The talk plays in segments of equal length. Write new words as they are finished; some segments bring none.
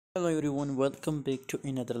Hello everyone, welcome back to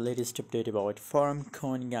another latest update about farm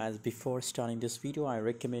coin guys. Before starting this video, I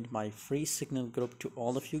recommend my free signal group to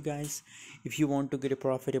all of you guys. If you want to get a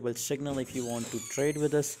profitable signal, if you want to trade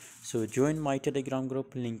with us, so join my telegram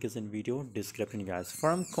group, link is in video description guys.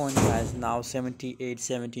 Farm coin has now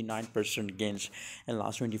 78-79% gains in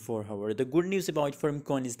last 24 hours. The good news about farm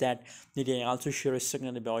coin is that I also share a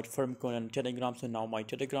signal about farm coin on telegram, so now my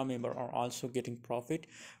telegram member are also getting profit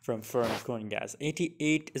from farm coin guys.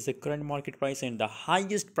 88 is the current market price, and the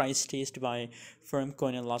highest price tasted by firm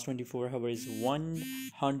coin in the last 24 hours is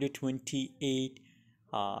 128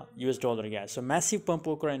 US dollar guys. So massive pump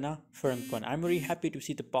occur in a firm coin. I'm very happy to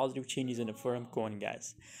see the positive changes in the firm coin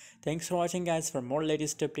guys. Thanks for watching guys. For more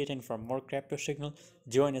latest update and for more crypto signal,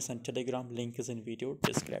 join us on telegram, link is in video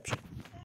description.